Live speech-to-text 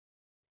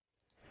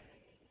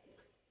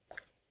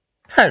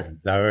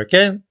Hello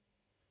again.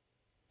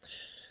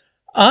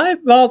 I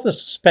rather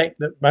suspect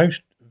that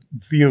most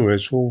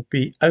viewers will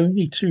be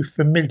only too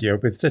familiar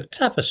with the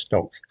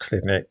Tavistock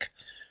Clinic,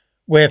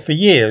 where for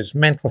years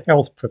mental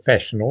health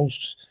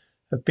professionals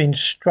have been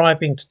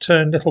striving to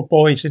turn little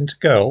boys into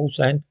girls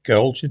and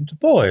girls into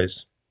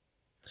boys.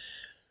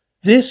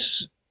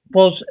 This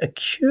was a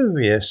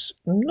curious,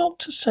 not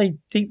to say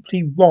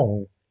deeply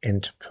wrong,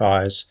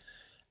 enterprise,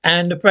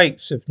 and the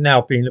brakes have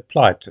now been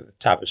applied to the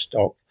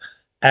Tavistock,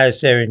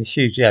 as their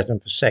enthusiasm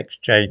for sex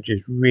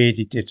changes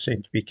really did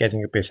seem to be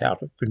getting a bit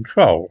out of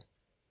control.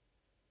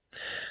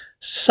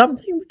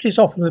 Something which is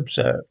often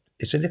observed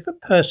is that if a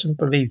person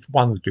believes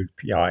one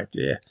loopy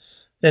idea,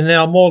 then they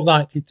are more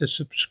likely to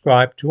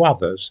subscribe to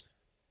others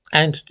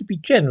and to be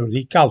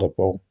generally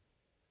gullible.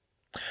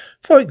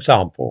 For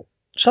example,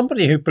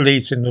 somebody who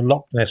believes in the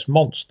Loch Ness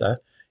Monster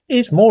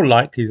is more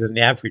likely than the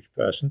average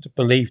person to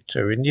believe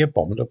too in the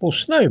abominable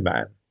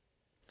snowman,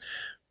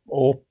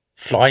 or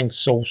flying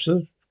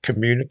saucers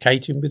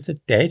communicating with the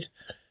dead,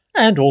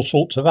 and all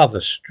sorts of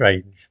other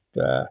strange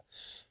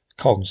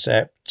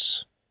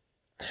concepts.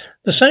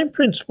 The same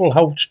principle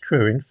holds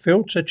true in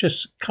fields such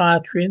as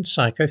psychiatry and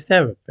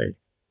psychotherapy.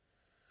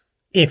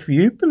 If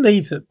you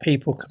believe that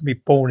people can be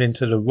born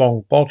into the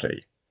wrong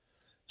body,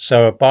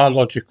 so a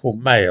biological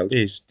male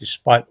is,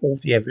 despite all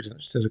the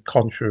evidence to the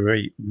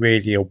contrary,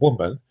 really a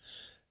woman,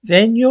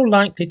 then you're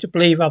likely to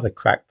believe other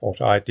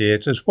crackpot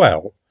ideas as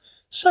well,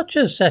 such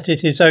as that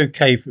it is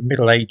okay for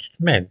middle-aged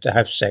men to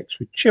have sex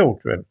with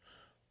children,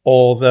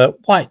 or that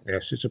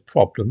whiteness is a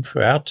problem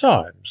for our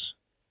times.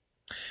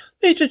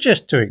 These are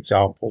just two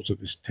examples of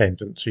this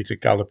tendency to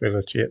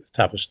gullibility at the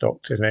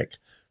Tavistock Clinic.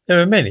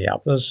 There are many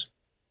others.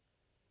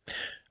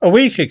 A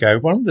week ago,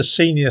 one of the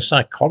senior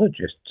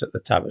psychologists at the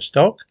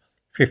Tavistock,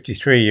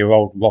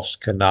 53-year-old Ross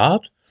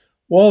Kennard,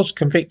 was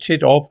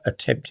convicted of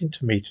attempting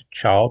to meet a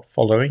child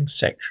following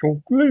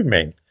sexual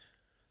grooming.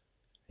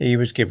 He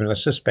was given a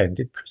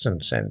suspended prison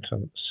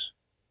sentence.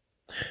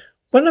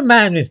 When a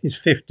man in his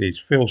 50s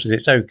feels that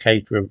it's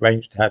okay to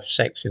arrange to have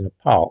sex in a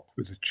park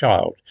with a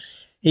child,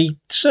 he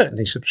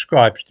certainly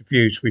subscribes to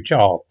views which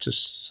are, to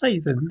say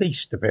the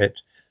least of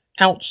it,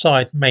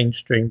 outside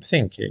mainstream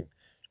thinking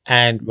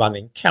and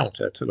running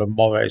counter to the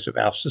mores of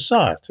our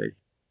society.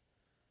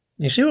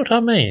 You see what I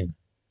mean?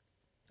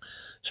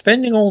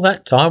 Spending all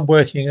that time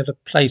working at a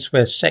place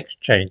where sex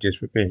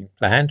changes were being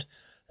planned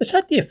has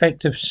had the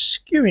effect of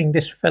skewing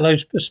this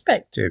fellow's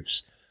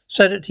perspectives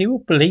so that he will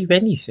believe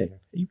anything,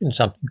 even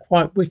something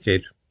quite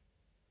wicked.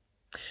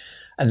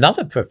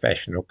 Another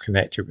professional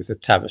connected with the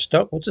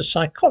Tavistock was a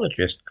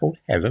psychologist called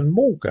Helen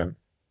Morgan.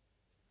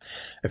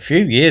 A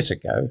few years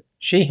ago,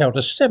 she held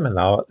a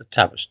seminar at the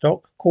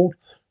Tavistock called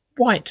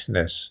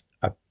Whiteness,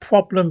 a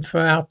problem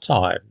for our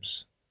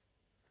times.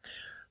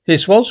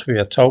 This was, we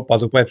are told by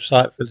the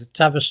website for the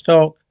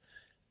Tavistock,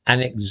 an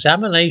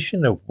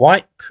examination of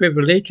white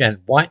privilege and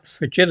white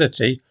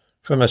fragility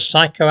from a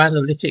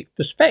psychoanalytic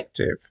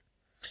perspective.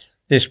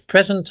 This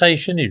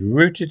presentation is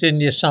rooted in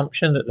the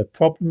assumption that the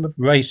problem of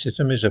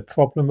racism is a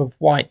problem of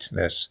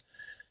whiteness,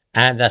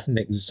 and that an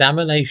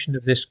examination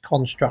of this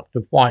construct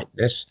of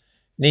whiteness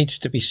needs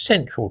to be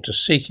central to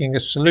seeking a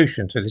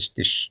solution to this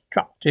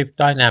destructive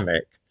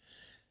dynamic.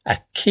 A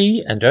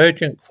key and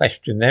urgent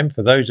question then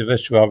for those of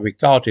us who are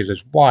regarded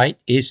as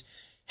white is,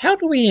 how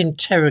do we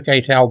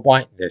interrogate our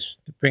whiteness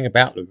to bring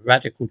about the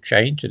radical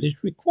change that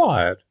is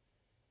required?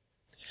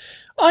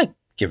 I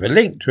give a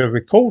link to a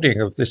recording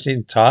of this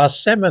entire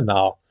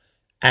seminar,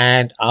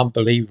 and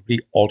unbelievably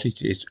odd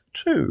it is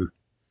too.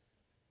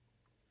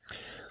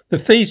 The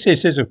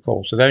thesis is, of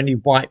course, that only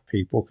white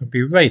people can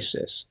be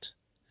racist.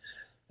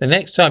 The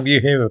next time you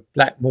hear a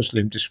black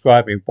Muslim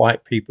describing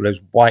white people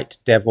as white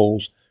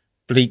devils,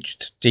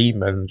 bleached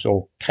demons,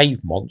 or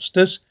cave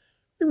monsters,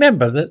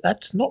 remember that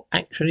that's not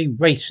actually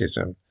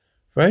racism,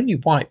 for only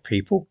white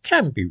people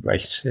can be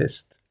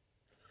racist.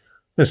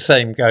 The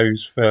same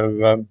goes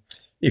for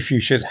if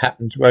you should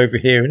happen to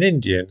overhear an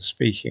Indian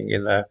speaking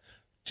in a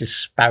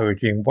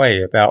disparaging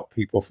way about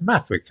people from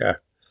Africa,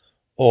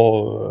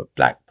 or a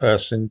black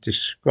person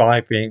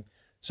describing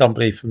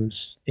somebody from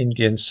the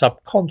Indian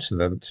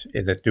subcontinent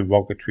in a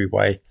derogatory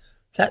way.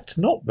 That's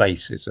not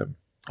racism.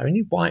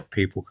 Only white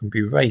people can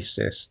be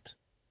racist.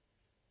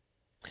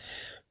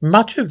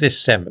 Much of this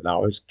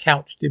seminar is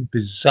couched in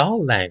bizarre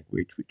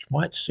language which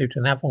might suit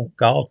an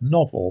avant-garde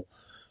novel.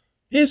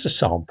 Here's a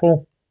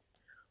sample.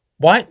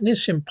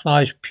 Whiteness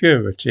implies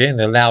purity and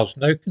allows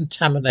no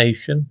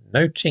contamination,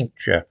 no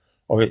tincture,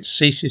 or it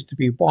ceases to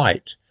be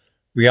white.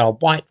 We are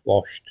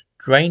whitewashed,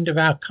 drained of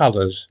our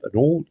colours, and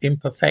all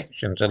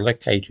imperfections are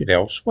located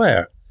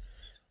elsewhere.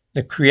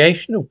 The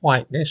creation of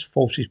whiteness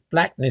forces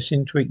blackness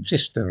into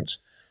existence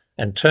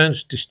and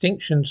turns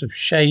distinctions of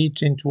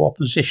shades into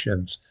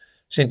oppositions.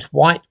 Since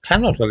white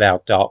cannot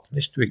allow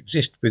darkness to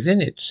exist within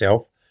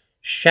itself,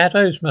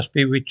 shadows must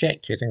be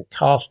rejected and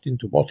cast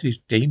into what is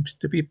deemed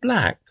to be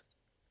black.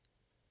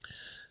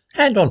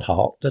 Hand on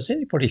heart, does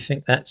anybody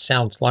think that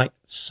sounds like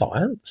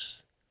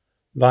science?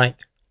 Like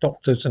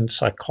doctors and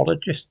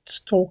psychologists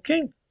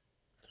talking?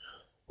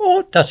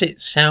 Or does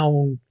it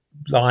sound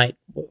like,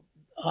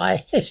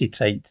 I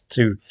hesitate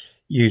to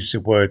use the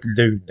word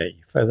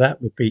loony, for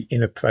that would be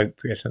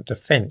inappropriate and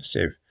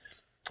offensive,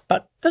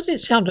 but does it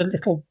sound a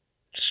little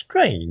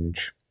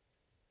strange?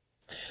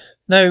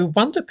 No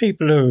wonder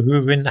people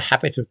who are in the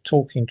habit of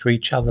talking to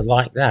each other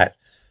like that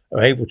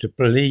are able to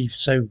believe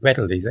so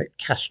readily that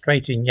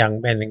castrating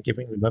young men and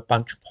giving them a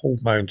bunch of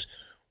hormones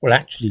will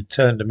actually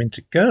turn them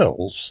into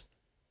girls.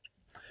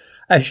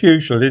 As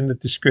usual, in the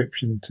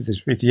description to this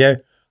video,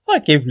 I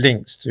give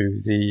links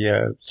to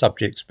the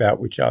subjects about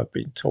which I've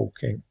been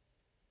talking.